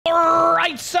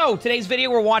Alright, so today's video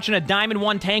we're watching a Diamond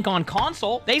 1 tank on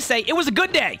console. They say it was a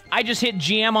good day. I just hit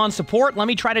GM on support, let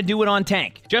me try to do it on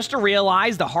tank. Just to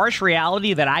realize the harsh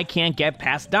reality that I can't get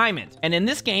past Diamond. And in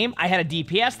this game, I had a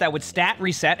DPS that would stat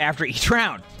reset after each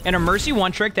round. And a Mercy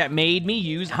 1 trick that made me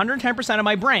use 110% of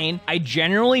my brain. I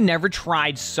generally never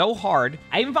tried so hard.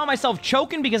 I even found myself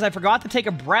choking because I forgot to take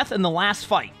a breath in the last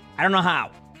fight. I don't know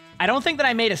how. I don't think that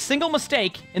I made a single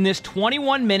mistake in this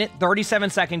 21-minute,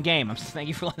 37-second game. Thank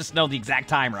you for letting us know the exact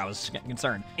timer. I was getting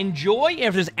concerned. Enjoy.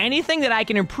 If there's anything that I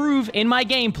can improve in my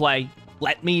gameplay,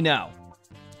 let me know.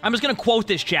 I'm just going to quote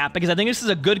this chat because I think this is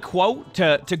a good quote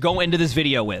to go into this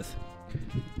video with.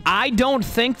 I don't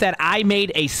think that I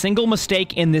made a single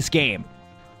mistake in this game.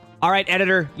 All right,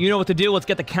 editor, you know what to do. Let's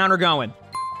get the counter going.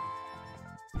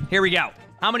 Here we go.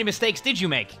 How many mistakes did you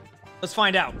make? Let's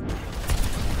find out.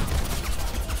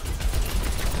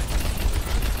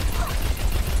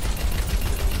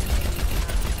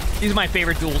 These are my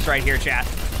favorite duels right here, chat.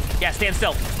 Yeah, stand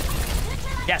still.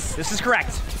 Yes, this is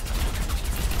correct.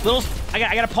 I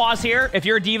gotta pause here. If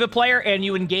you're a D.Va player and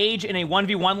you engage in a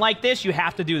 1v1 like this, you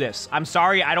have to do this. I'm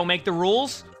sorry, I don't make the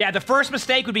rules. Yeah, the first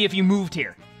mistake would be if you moved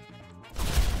here.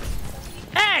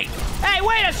 Hey! Hey,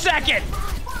 wait a second!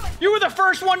 You were the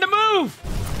first one to move!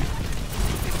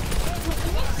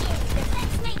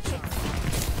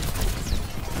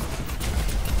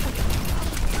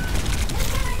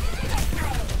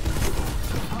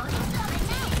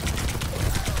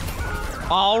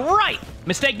 All right,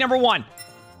 mistake number 1.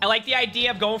 I like the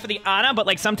idea of going for the Ana, but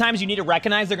like sometimes you need to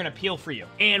recognize they're gonna peel for you.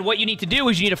 And what you need to do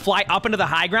is you need to fly up into the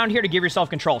high ground here to give yourself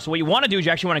control. So what you wanna do is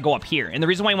you actually wanna go up here. And the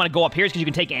reason why you wanna go up here is because you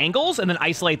can take angles and then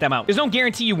isolate them out. There's no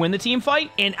guarantee you win the team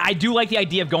fight. And I do like the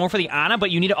idea of going for the Ana, but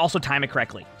you need to also time it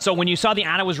correctly. So when you saw the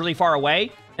Ana was really far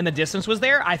away and the distance was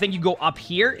there, I think you go up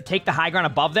here, take the high ground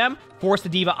above them, force the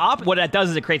D.Va up. What that does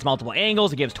is it creates multiple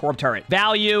angles. It gives Torb turret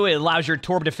value. It allows your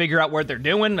Torb to figure out what they're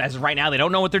doing. As of right now, they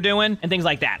don't know what they're doing and things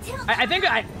like that. I think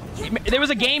there was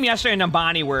a game yesterday in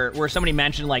Nambani where somebody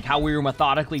mentioned like how we were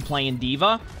methodically playing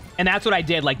D.Va. And that's what I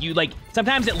did. Like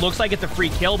sometimes it looks like it's a free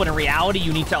kill, but in reality,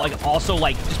 you need to like also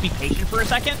like just be patient for a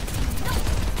second.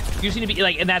 You just need to be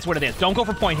like, and that's what it is. Don't go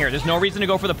for point here. There's no reason to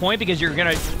go for the point because you're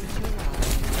gonna...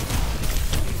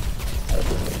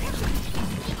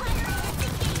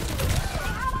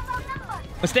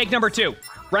 Mistake number 2,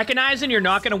 recognizing you're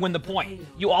not going to win the point.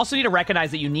 You also need to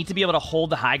recognize that you need to be able to hold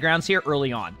the high grounds here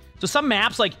early on. So some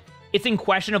maps, like, it's in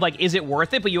question of, like, is it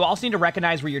worth it? But you also need to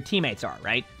recognize where your teammates are,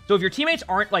 right? So if your teammates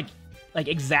aren't, like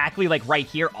exactly, like, right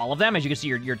here, all of them, as you can see,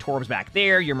 your Torb's back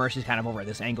there, your Mercy's kind of over at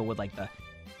this angle with, like, the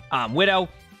Widow,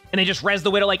 and they just res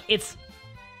the Widow. Like, it's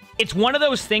one of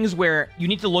those things where you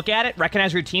need to look at it,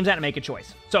 recognize where your team's at, and make a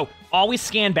choice. So always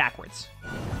scan backwards.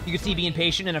 You can see being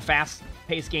patient in a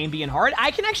fast-paced game being hard.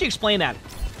 I can actually explain that.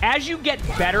 As you get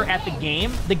better at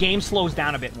the game slows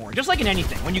down a bit more. Just like in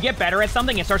anything. When you get better at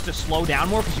something, it starts to slow down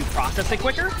more because you process it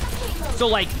quicker. So,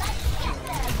 like,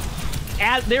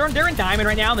 as they're in Diamond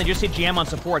right now, and they just hit GM on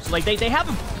support. So, like,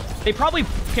 they probably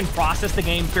can process the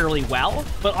game fairly well.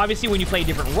 But obviously, when you play a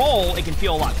different role, it can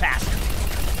feel a lot faster.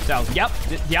 So, yep,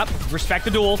 respect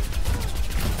the duel.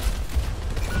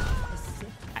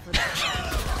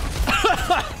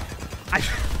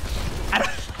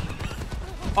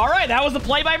 All right, that was the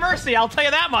play by Mercy. I'll tell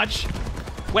you that much.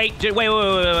 Wait. You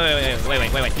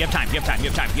have time. You have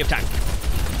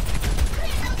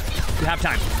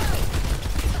time.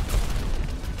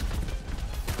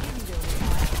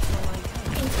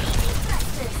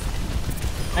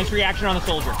 Nice reaction on the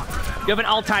soldier. You have an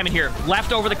alt time in here.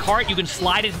 Left over the cart, you can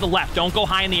slide it to the left. Don't go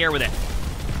high in the air with it.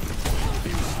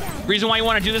 The reason why you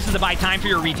want to do this is to buy time for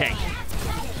your retake.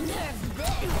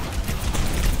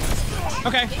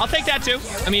 Okay, I'll take that too.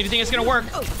 I mean, if you think it's gonna work.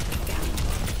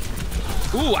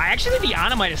 Ooh, I actually think the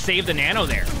Ana might have saved the nano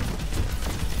there.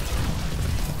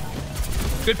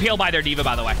 Good peel by their D.Va,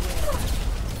 by the way.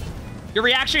 Your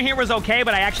reaction here was okay,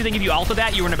 but I actually think if you ulted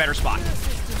that, you were in a better spot.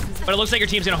 But it looks like your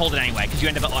team's gonna hold it anyway, because you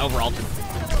end up over ulted.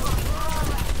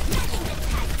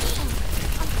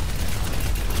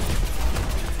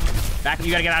 Back, you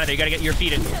gotta get out of there. You gotta get your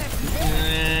feet in.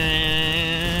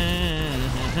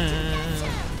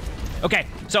 Okay,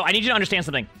 so I need you to understand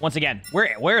something. Once again,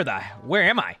 where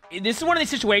am I? This is one of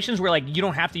these situations where like you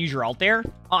don't have to use your ult there.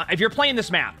 If you're playing this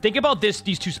map, think about these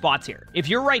 2 spots here. If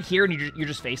you're right here and you're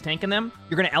just face tanking them,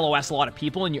 you're gonna LOS a lot of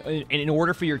people, and in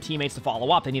order for your teammates to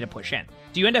follow up, they need to push in.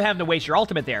 So you end up having to waste your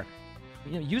ultimate there.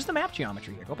 You know, use the map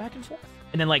geometry here. Go back and forth,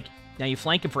 and then like now you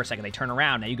flank them for a second. They turn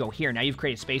around. Now you go here. Now you've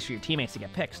created space for your teammates to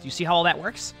get picks. Do you see how all that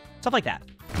works? Stuff like that.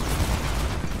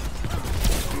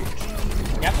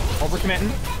 Yep,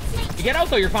 overcommitting. You get out,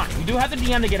 though, you're fine. You do have the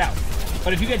DM to get out.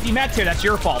 But if you get demeched here, that's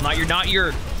your fault, not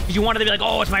your. Because you wanted to be like,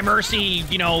 oh, it's my mercy.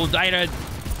 You know, I had a.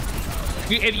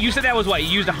 You said that was what? You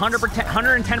used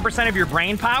 110% of your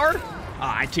brain power.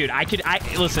 Dude,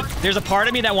 listen. There's a part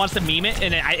of me that wants to meme it,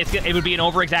 and it would be an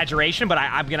over exaggeration, but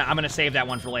I'm gonna save that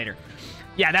one for later.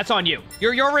 Yeah, that's on you.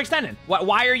 You're overextending.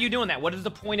 Why are you doing that? What is the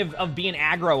point of being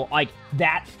aggro like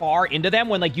that far into them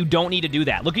when like you don't need to do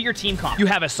that? Look at your team comp. You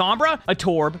have a Sombra, a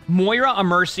Torb, Moira, a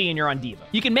Mercy, and you're on Diva.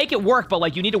 You can make it work, but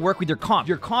like you need to work with your comp.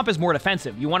 Your comp is more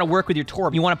defensive. You want to work with your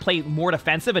Torb. You want to play more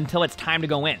defensive until it's time to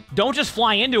go in. Don't just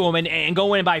fly into them and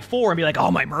go in by 4 and be like,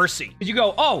 oh, my Mercy. Because you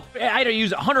go, oh, I had to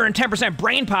use 110%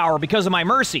 brain power because of my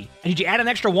Mercy. And did you add an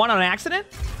extra 1 on accident?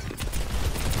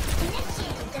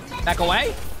 Back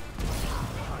away?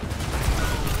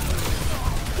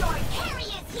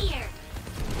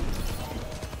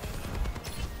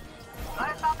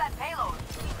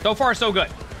 So far, so good.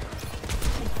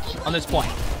 On this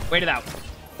point. Wait it out.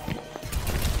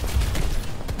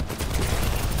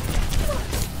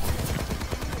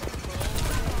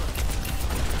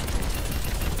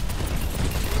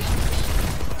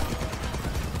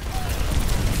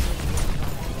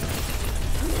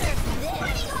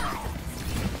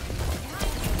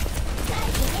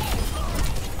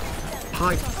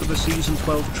 Hype for the Season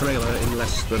 12 trailer in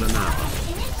less than an hour.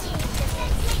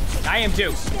 I am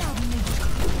too.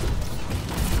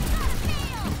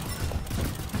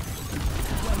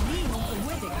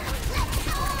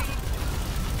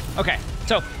 Okay,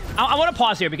 so I want to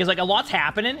pause here because like a lot's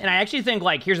happening, and I actually think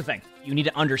like here's the thing: you need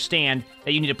to understand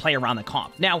that you need to play around the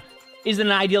comp. Now, is it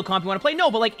an ideal comp you want to play? No,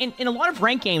 but like in a lot of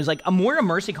ranked games, like a Moira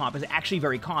Mercy comp is actually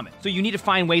very common. So you need to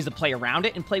find ways to play around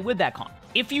it and play with that comp.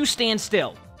 If you stand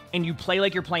still and you play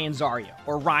like you're playing Zarya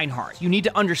or Reinhardt, you need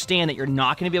to understand that you're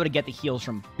not going to be able to get the heals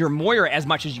from your Moira as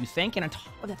much as you think, and on top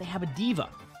of that, they have a Diva.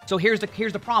 So here's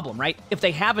the problem, right? If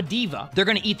they have a Diva, they're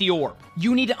going to eat the orb.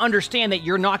 You need to understand that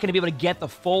you're not going to be able to get the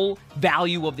full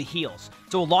value of the heals.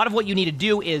 So a lot of what you need to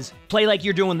do is play like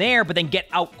you're doing there, but then get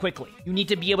out quickly. You need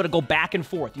to be able to go back and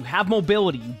forth. You have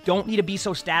mobility. You don't need to be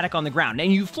so static on the ground.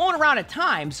 And you've flown around at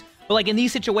times, but like in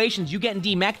these situations, you getting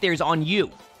demech there is on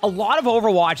you. A lot of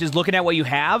Overwatch is looking at what you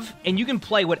have, and you can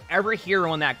play whatever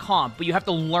hero in that comp, but you have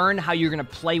to learn how you're going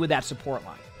to play with that support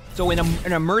line. So in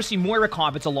a Mercy Moira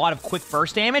comp, it's a lot of quick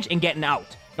burst damage and getting out,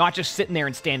 not just sitting there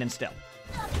and standing still.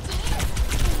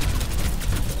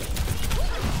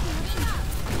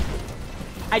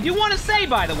 I do want to say,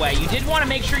 by the way, you did want to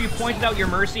make sure you pointed out your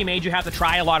Mercy made you have to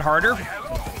try a lot harder.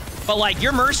 But like,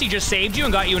 your Mercy just saved you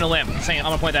and got you in a limb. I'm going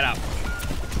to point that out.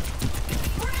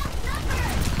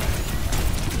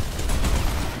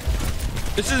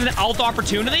 This is an ult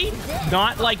opportunity.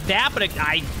 Not like that, but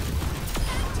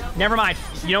never mind.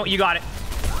 You know, you got it.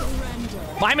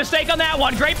 My mistake on that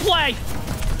one. Great play.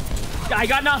 I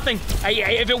got nothing.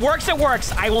 If it works, it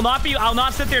works. I'll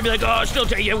not sit there and be like, oh, still,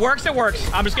 it works, it works.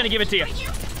 I'm just going to give it to you.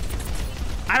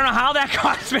 I don't know how that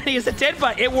got as many as it did,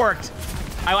 but it worked.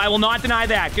 I will not deny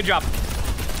that. Good job.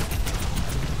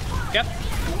 Yep.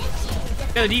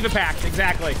 Yeah, the Diva pack.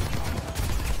 Exactly.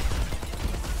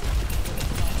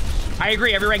 I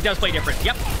agree. Every rank does play different.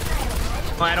 Yep.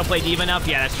 Oh, I don't play Diva enough?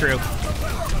 Yeah, that's true.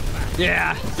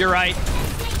 Yeah, you're right.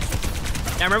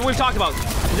 Now remember we've talked about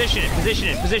position it, position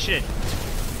it, position it.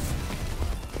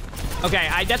 Okay,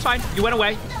 that's fine. You went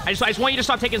away. I just want you to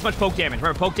stop taking as much poke damage.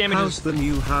 Remember, poke damage How's is... the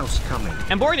new house coming?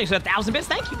 And Boring thanks for 1,000 bits.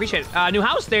 Thank you. Appreciate it. New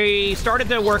house, they started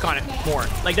to work on it more.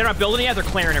 Like, they're not building it yet. They're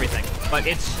clearing everything. But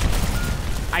it's...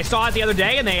 I saw it the other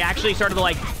day, and they actually started to,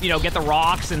 like, you know, get the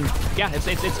rocks, and yeah,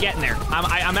 it's getting there.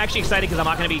 I'm actually excited because I'm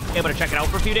not going to be able to check it out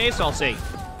for a few days, so I'll see.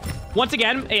 Once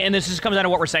again, and this just comes out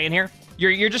of what we're saying here,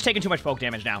 you're just taking too much poke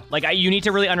damage now. Like, you need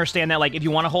to really understand that, like, if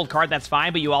you want to hold card, that's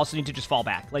fine, but you also need to just fall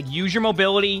back. Like, use your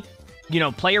mobility, you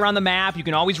know, play around the map. You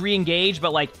can always re-engage,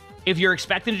 but, like, if you're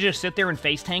expecting to just sit there and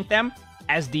face tank them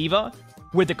as Diva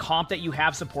with the comp that you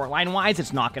have support line-wise,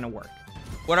 it's not going to work.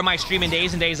 What are my streaming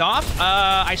days and days off?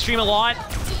 I stream a lot.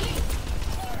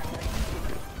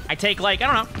 I take, like,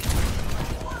 I don't know,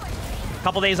 a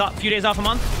couple days off, a few days off a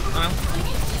month. I don't know,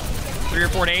 3 or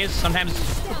 4 days. Sometimes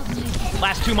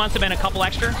last 2 months have been a couple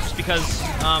extra just because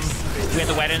we had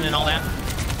the wedding and all that.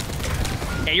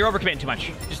 Yeah, you're overcommitting too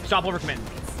much. Just stop overcommitting.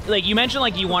 Like, you mentioned,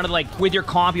 like, you wanted, like, with your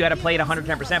comp, you had to play it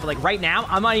 110%, but, like, right now,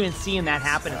 I'm not even seeing that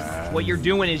happening. What you're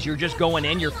doing is you're just going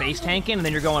in, you're face tanking, and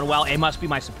then you're going, well, it must be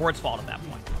my support's fault at that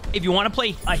point. If you want to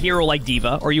play a hero like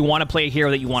Diva, or you want to play a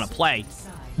hero that you want to play,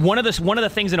 one of the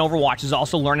things in Overwatch is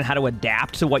also learning how to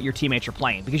adapt to what your teammates are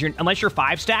playing. Because unless you're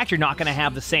 5 stacked, you're not going to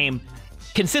have the same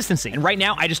consistency. And right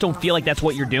now, I just don't feel like that's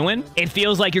what you're doing. It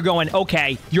feels like you're going,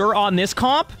 okay, you're on this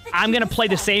comp. I'm going to play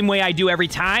the same way I do every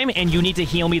time, and you need to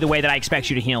heal me the way that I expect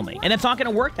you to heal me. And it's not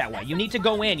going to work that way. You need to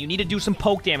go in. You need to do some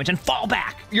poke damage and fall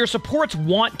back. Your supports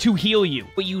want to heal you,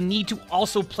 but you need to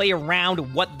also play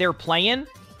around what they're playing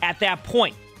at that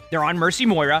point. They're on Mercy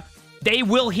Moira. They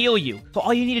will heal you. So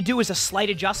all you need to do is a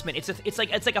slight adjustment. It's like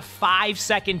a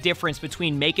 5-second difference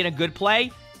between making a good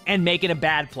play and making a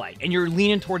bad play. And you're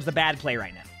leaning towards the bad play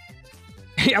right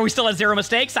now. Are we still at 0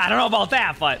 mistakes? I don't know about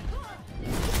that, but...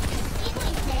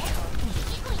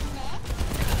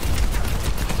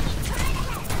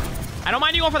 I don't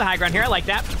mind you going for the high ground here. I like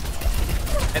that.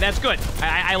 And that's good.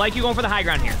 I like you going for the high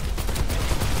ground here.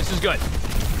 This is good.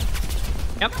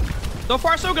 Yep. So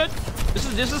far, so good.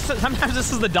 This is sometimes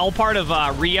this is the dull part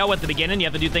of Rio at the beginning. You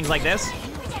have to do things like this.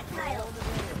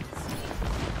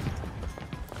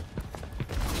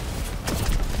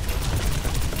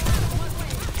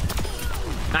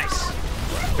 Nice.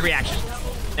 The reaction.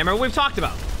 Remember what we've talked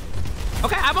about.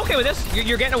 Okay, I'm okay with this.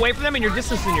 You're getting away from them and you're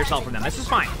distancing yourself from them. This is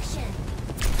fine.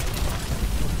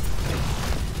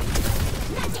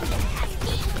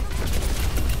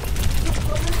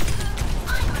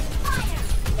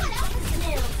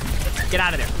 Get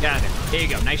out of there. Get out of there. There you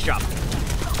go. Nice job.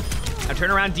 Now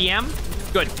turn around DM.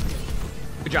 Good.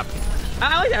 Good job.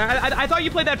 I like that. I thought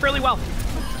you played that fairly well.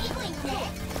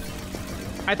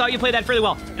 I thought you played that fairly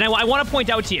well. And I want to point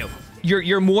out to you,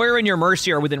 your Moira and your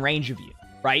Mercy are within range of you,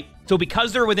 right? So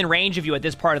because they're within range of you at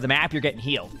this part of the map, you're getting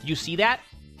healed. Do you see that?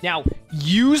 Now,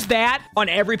 use that on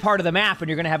every part of the map and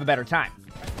you're going to have a better time.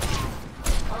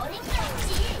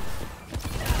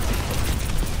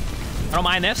 I don't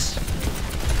mind this.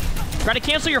 Try to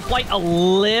cancel your flight a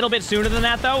little bit sooner than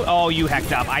that, though. Oh, you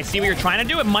hecked up. I see what you're trying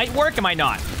to do. It might work, it might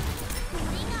not.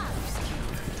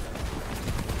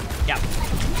 Yeah.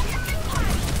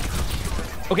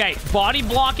 Okay, body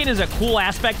blocking is a cool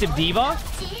aspect of D.Va,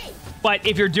 but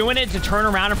if you're doing it to turn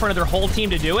around in front of their whole team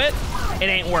to do it, it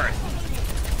ain't worth.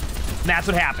 And that's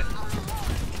what happened.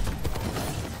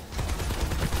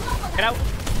 Get out.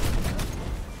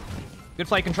 Good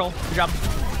flight control. Good job.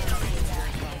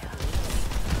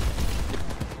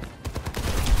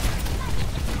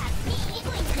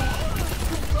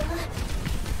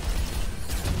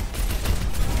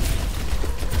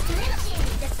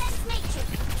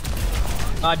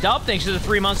 Dub, thanks for the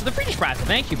 3 months of the British Prize.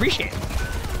 Thank you, appreciate it.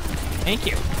 Thank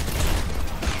you.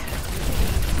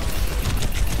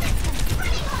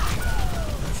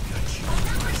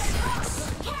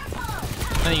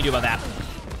 Nothing you do about that.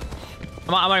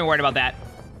 I'm not even worried about that.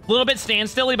 A little bit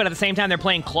standstilly, but at the same time, they're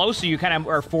playing close, so you kind of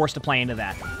are forced to play into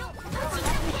that.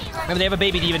 Remember, they have a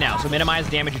baby D.Va now, so minimize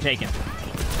the damage you're taking.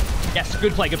 Yes,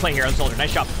 good play Hero and Soldier.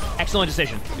 Nice job. Excellent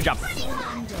decision. Good job.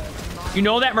 You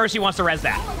know that Mercy wants to res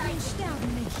that.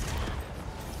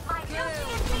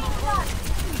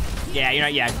 Yeah, you're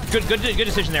not. Yeah, good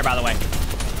decision there, by the way.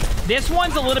 This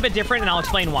one's a little bit different, and I'll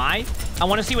explain why. I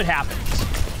want to see what happens.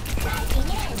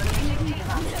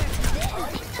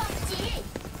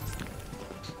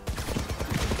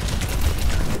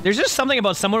 There's just something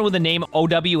about someone with the name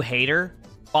OW Hater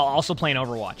while also playing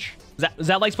Overwatch. Is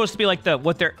that like supposed to be like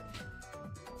what they're?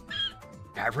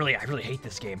 I really hate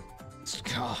this game.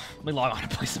 Let me log on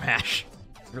and play Smash.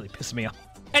 It's really pissing me off.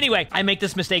 Anyway, I make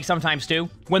this mistake sometimes too.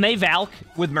 When they Valk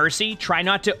with Mercy, try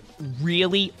not to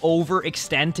really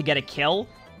overextend to get a kill,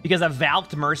 because a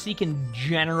Valked Mercy can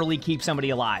generally keep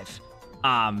somebody alive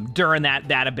during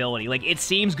that ability. Like, it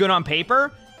seems good on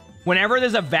paper. Whenever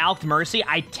there's a Valked Mercy,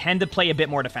 I tend to play a bit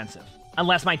more defensive,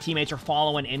 unless my teammates are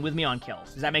following in with me on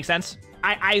kills. Does that make sense?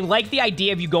 I like the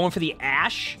idea of you going for the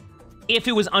Ashe if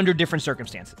it was under different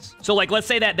circumstances. So, like, let's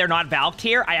say that they're not Valked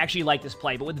here. I actually like this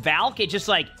play. But with Valk, it's just,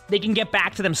 like, they can get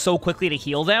back to them so quickly to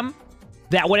heal them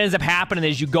that what ends up happening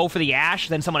is you go for the Ashe,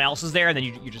 then someone else is there, and then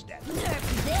you're just dead.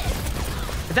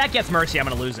 If that gets Mercy, I'm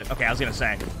going to lose it. Okay, I was going to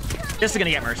say. This is going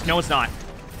to get Mercy. No, it's not.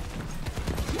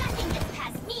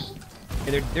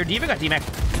 Hey, their D.Va got DMAC.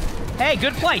 Hey,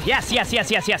 good play. Yes.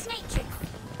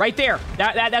 Right there.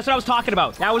 That's what I was talking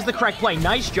about. That was the correct play.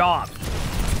 Nice job.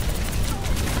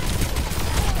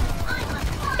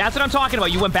 That's what I'm talking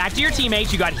about. You went back to your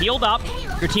teammates. You got healed up.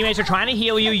 Your teammates are trying to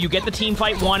heal you. You get the team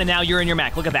fight won, and now you're in your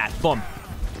mech. Look at that. Boom.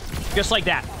 Just like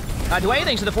that. Dwayne,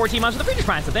 thanks for the 14 months of the British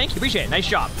Prime, so thank you. Appreciate it. Nice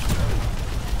job.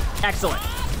 Excellent.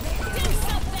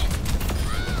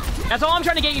 That's all I'm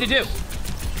trying to get you to do.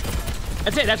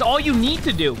 That's it. That's all you need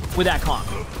to do with that comp.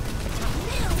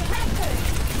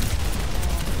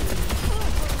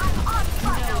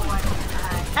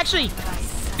 Actually,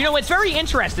 You know, it's very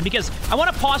interesting because I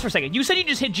want to pause for a second. You said you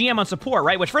just hit GM on support,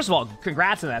 right? Which, first of all,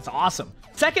 congrats on that. That's awesome.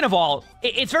 Second of all,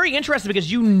 it's very interesting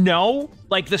because you know,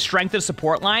 like, the strength of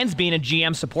support lines being a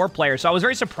GM support player. So I was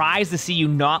very surprised to see you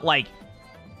not, like,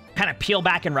 kind of peel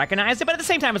back and recognize it. But at the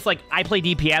same time, it's like, I play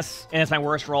DPS, and it's my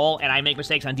worst role, and I make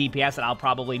mistakes on DPS, and I'll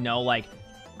probably know, like,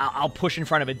 I'll push in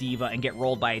front of a diva and get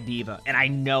rolled by a diva. And I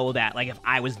know that, like, if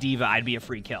I was diva, I'd be a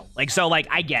free kill. Like, so, like,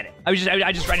 I get it. I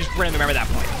just randomly remember that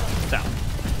point. So.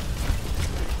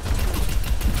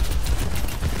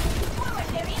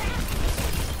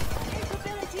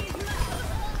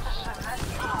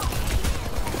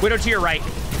 Widow to your right.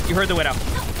 You heard the Widow.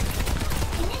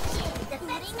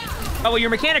 Oh, well,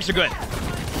 your mechanics are good.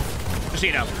 Just so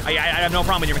you know. I have no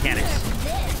problem with your mechanics.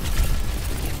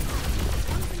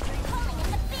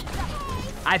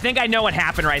 I think I know what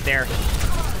happened right there.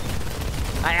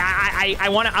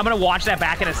 I'm gonna watch that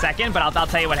back in a second, but I'll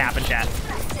tell you what happened, chat.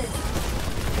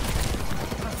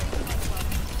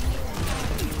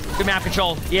 Good map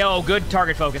control. Yo, good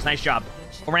target focus. Nice job.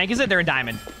 What rank is it? They're in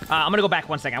diamond. I'm gonna go back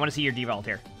 1 second. I want to see your devault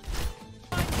here.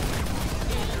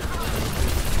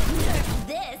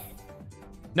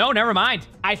 No, never mind.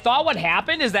 I thought what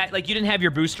happened is that, like, you didn't have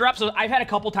your booster up. So I've had a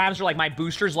couple times where, like, my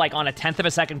booster's, like, on a 10th of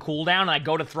a second cooldown, and I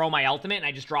go to throw my ultimate, and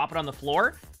I just drop it on the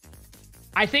floor.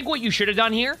 I think what you should have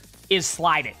done here is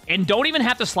slide it. And don't even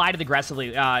have to slide it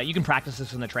aggressively. You can practice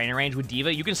this in the training range with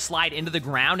D.Va. You can slide into the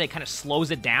ground, and it kind of slows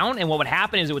it down. And what would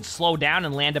happen is it would slow down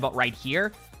and land about right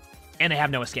here. And they have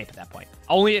no escape at that point.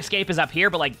 Only escape is up here,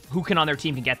 but, like, who can on their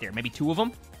team can get there? Maybe 2 of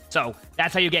them? So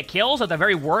that's how you get kills. At the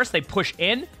very worst, they push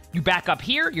in. You back up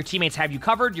here, your teammates have you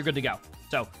covered, you're good to go.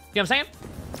 So, you know what I'm saying?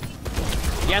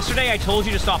 Yesterday, I told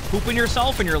you to stop pooping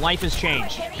yourself, and your life has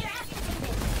changed.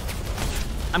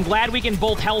 I'm glad we can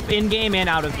both help in-game and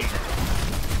out-of-game.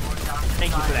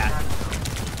 Thank you for that.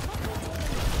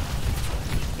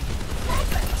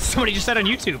 Somebody just said on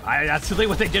YouTube. That's really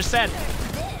what they just said.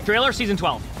 Trailer, Season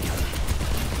 12.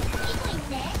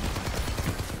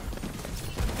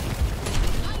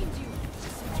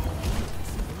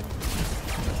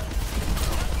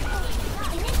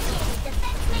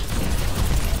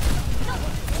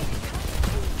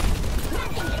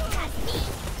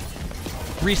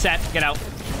 Reset, get out.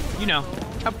 You know.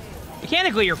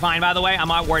 Mechanically, you're fine, by the way. I'm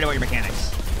not worried about your mechanics.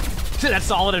 That's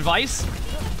solid advice.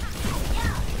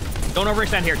 Don't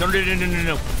overextend here.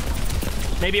 No.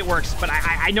 Maybe it works, but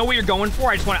I know what you're going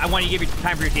for. I want you to give you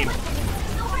time for your team.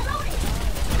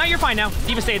 No, you're fine now.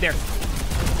 D.Va stayed there.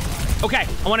 Okay,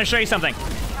 I want to show you something.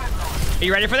 Are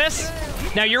you ready for this?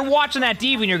 Now, you're watching that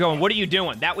D.Va and you're going, what are you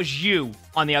doing? That was you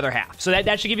on the other half. So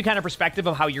that should give you kind of perspective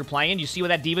of how you're playing. You see what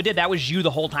that D.Va did? That was you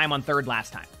the whole time on third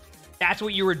last time. That's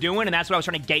what you were doing, and that's what I was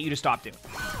trying to get you to stop doing.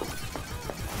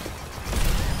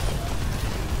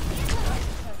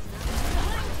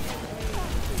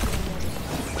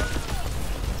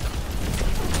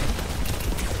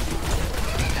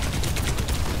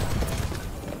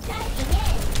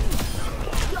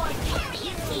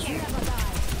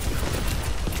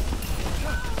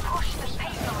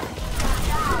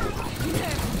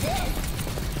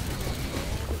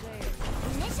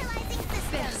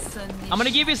 I'm gonna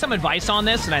give you some advice on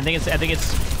this, and I think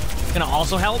it's gonna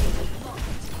also help.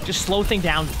 Just slow things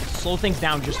down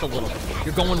just a little bit.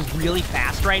 You're going really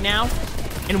fast right now,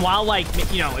 and while, like,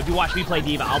 you know, if you watch me play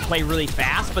D.Va, I'll play really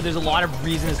fast, but there's a lot of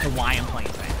reasons to why I'm playing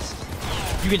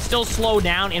fast. You can still slow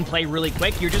down and play really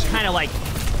quick. You're just kind of like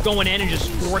going in and just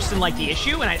forcing, like, the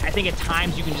issue, and I think at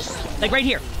times you can just, like, right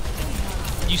here,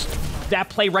 that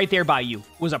play right there by you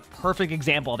was a perfect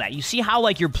example of that. You see how,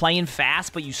 like, you're playing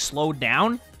fast, but you slowed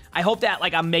down? I hope that,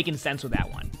 like, I'm making sense with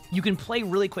that one. You can play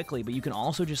really quickly, but you can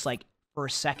also just, like, for a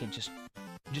second,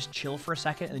 just chill for a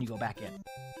second, and then you go back in.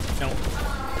 No.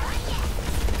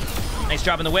 Nice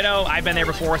job in the Widow. I've been there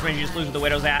before, so maybe you just lose where the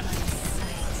Widow's at.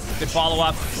 Good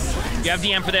follow-up. You have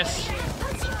DM for this.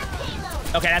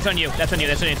 Okay, that's on you. That's on you.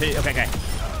 That's on you. Okay.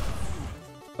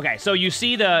 Okay, so you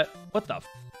see the... What the...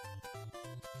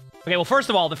 Okay, well, first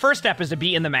of all, the first step is to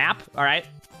be in the map, all right?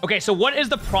 Okay, so what is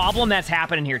the problem that's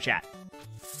happening here, chat?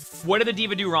 What did the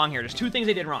D.Va do wrong here? There's 2 things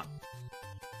they did wrong.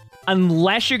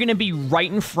 Unless you're going to be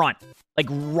right in front, like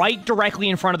right directly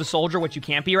in front of the soldier, which you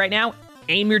can't be right now,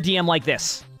 aim your DM like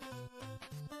this.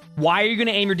 Why are you going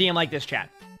to aim your DM like this, chat?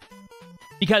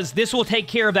 Because this will take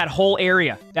care of that whole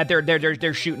area that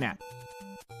they're shooting at,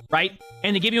 right?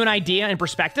 And to give you an idea and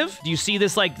perspective, do you see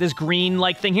this, like, this green,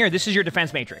 like, thing here? This is your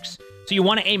defense matrix. So you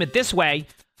want to aim it this way,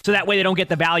 so that way they don't get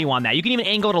the value on that. You can even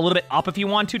angle it a little bit up if you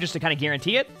want to, just to kind of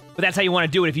guarantee it. But that's how you want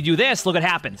to do it. If you do this, look what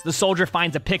happens. The soldier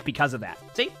finds a pick because of that.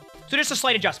 See? So just a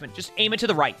slight adjustment. Just aim it to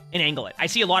the right and angle it. I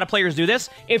see a lot of players do this.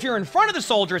 If you're in front of the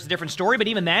soldier, it's a different story. But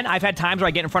even then, I've had times where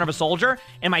I get in front of a soldier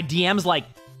and my DM's like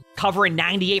covering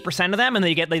 98% of them, and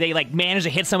they like manage to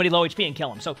hit somebody low HP and kill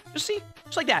them. So just see,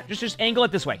 just like that. Just angle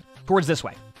it this way, towards this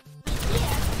way.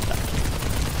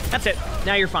 That's it.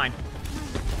 Now you're fine.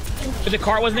 If the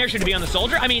cart wasn't there, should it be on the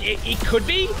soldier? I mean, it could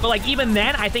be, but like even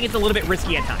then, I think it's a little bit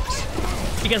risky at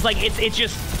times. Because like it's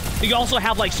just, you also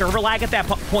have like server lag at that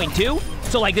point too.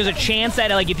 So like there's a chance that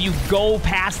like if you go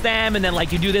past them and then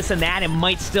like you do this and that, it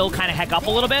might still kind of heck up a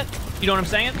little bit. You know what I'm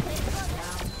saying?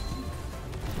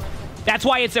 That's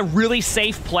why it's a really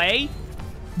safe play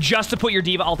just to put your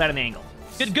D.Va ult at an angle.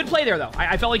 Good play there though.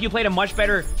 I felt like you played a much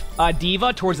better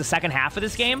D.Va towards the second half of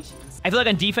this game. I feel like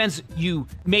on defense, you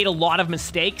made a lot of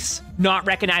mistakes not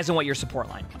recognizing what your support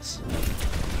line was.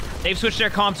 They've switched their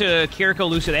comp to Kiriko,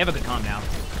 Lucio. They have a good comp now.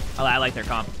 I like their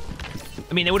comp.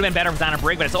 I mean, they would have been better if it's on a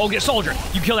brig, but it's, oh, get a soldier.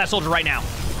 You kill that soldier right now.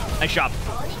 Nice job.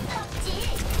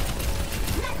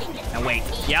 Now wait.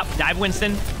 Yep, dive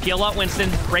Winston. Peel up Winston.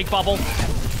 Break bubble.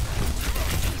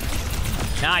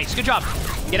 Nice, good job.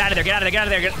 Get out of there, get out of there, get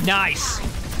out of there. Nice.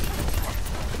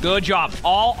 Good job.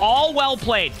 All well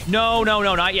played. No,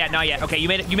 not yet, not yet. Okay, you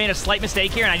made a slight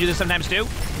mistake here, and I do this sometimes too.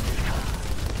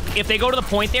 If they go to the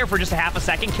point there for just a half a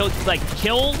second, kill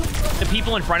the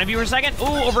people in front of you for a second.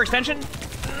 Ooh, overextension.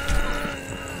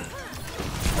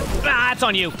 Ah, that's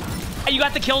on you. You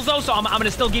got the kills though, so I'm gonna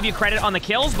still give you credit on the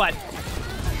kills, but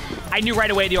I knew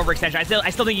right away the overextension. I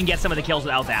still think you can get some of the kills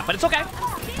without that, but it's okay.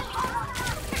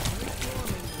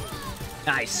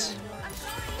 Nice.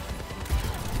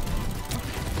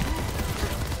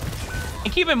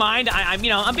 And keep in mind, I'm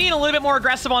being a little bit more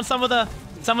aggressive on some of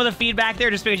the feedback there,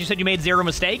 just because you said you made 0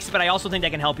 mistakes, but I also think that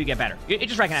can help you get better. It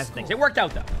just recognizes things. It worked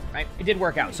out though, right? It did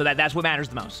work out, so that's what matters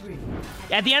the most.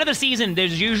 At the end of the season,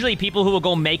 there's usually people who will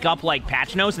go make up like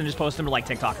patch notes and just post them to like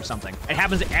TikTok or something. It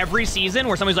happens every season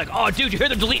where somebody's like, "Oh, dude, you hear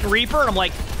they're deleting Reaper?" And I'm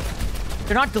like,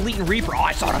 "They're not deleting Reaper." "Oh,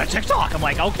 I saw it on a TikTok." I'm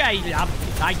like, "Okay,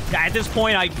 at this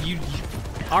point,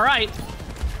 all right."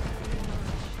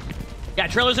 Yeah,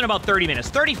 trailer's in about 30 minutes.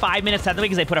 35 minutes technically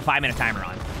because they put a 5-minute timer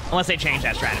on. Unless they change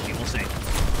that strategy, we'll see.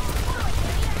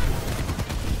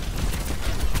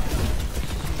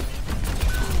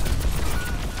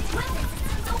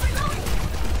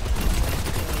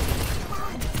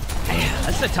 Man,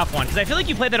 this is a tough one because I feel like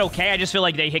you played that okay. I just feel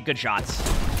like they hit good shots.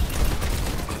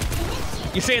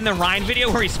 You say in the Ryan video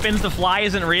where he spins the fly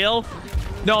isn't real?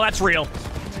 No, that's real.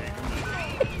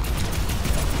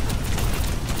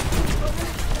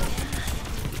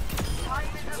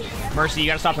 Mercy, you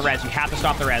gotta stop the res. You have to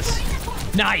stop the res.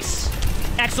 Nice.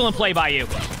 Excellent play by you.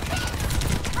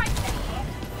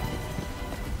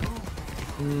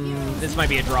 This might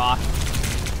be a draw.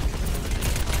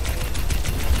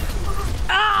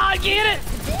 Ah, get it!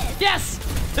 Yes!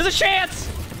 There's a chance!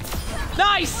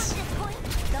 Nice!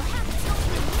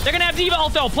 They're gonna have D.Va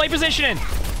ult though. Play positioning.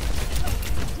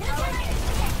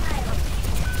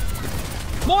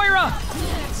 Moira!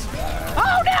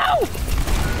 Oh no!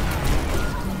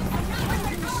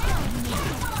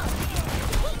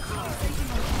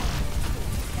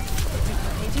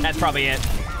 That's probably it.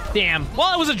 Damn.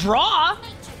 Well, it was a draw,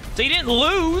 so you didn't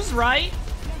lose, right?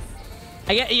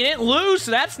 You didn't lose,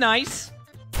 so that's nice.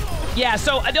 Yeah,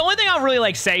 so the only thing I'll really,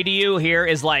 like, say to you here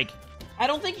is, like, I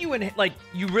don't think you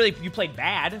played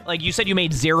bad. Like, you said you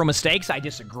made 0 mistakes. I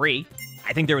disagree.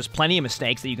 I think there was plenty of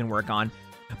mistakes that you can work on.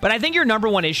 But I think your number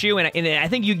one issue, and I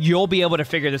think you'll be able to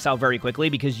figure this out very quickly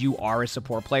because you are a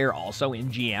support player also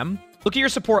in GM. Look at your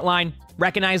support line,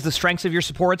 recognize the strengths of your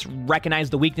supports, recognize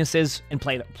the weaknesses, and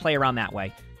play around that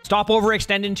way. Stop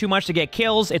overextending too much to get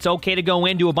kills. It's okay to go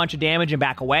in, do a bunch of damage, and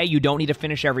back away. You don't need to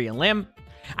finish every limb.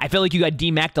 I feel like you got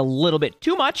demeched a little bit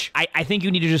too much. I think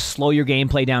you need to just slow your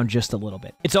gameplay down just a little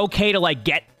bit. It's okay to like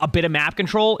get a bit of map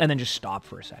control and then just stop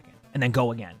for a second and then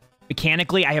go again.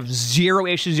 Mechanically, I have 0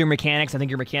 issues with your mechanics. I think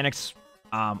your mechanics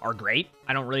are great.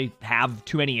 I don't really have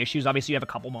too many issues. Obviously, you have a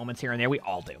couple moments here and there. We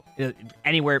all do.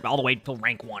 Anywhere, all the way till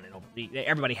rank 1. And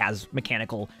everybody has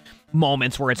mechanical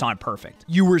moments where it's not perfect.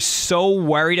 You were so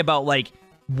worried about like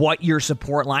what your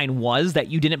support line was that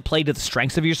you didn't play to the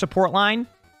strengths of your support line.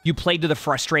 You played to the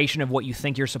frustration of what you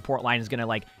think your support line is going to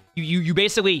like. You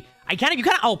basically, you kind of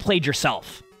outplayed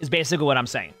yourself is basically what I'm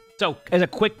saying. So as a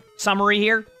quick summary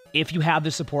here, if you have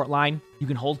the support line, you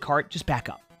can hold cart, just back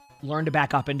up. Learn to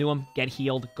back up into him, get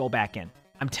healed, go back in.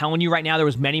 I'm telling you right now, there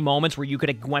was many moments where you could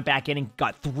have went back in and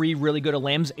got 3 really good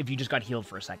limbs if you just got healed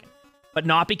for a second. But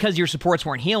not because your supports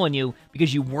weren't healing you,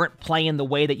 because you weren't playing the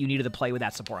way that you needed to play with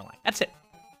that support line. That's it.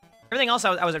 Everything else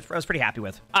I was pretty happy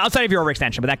with. Outside of your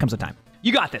overextension, but that comes with time.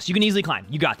 You got this. You can easily climb.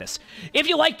 You got this. If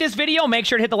you like this video, make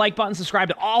sure to hit the like button, subscribe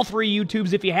to all 3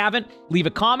 YouTubes if you haven't. Leave a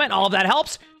comment. All of that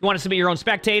helps. If you want to submit your own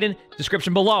spectating,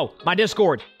 description below. My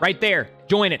Discord, right there.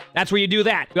 Join it. That's where you do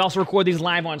that. We also record these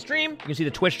live on stream. You can see the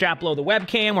Twitch chat below the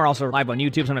webcam. We're also live on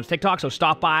YouTube, sometimes TikTok, so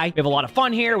stop by. We have a lot of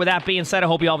fun here. With that being said, I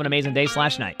hope you all have an amazing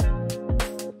day/night.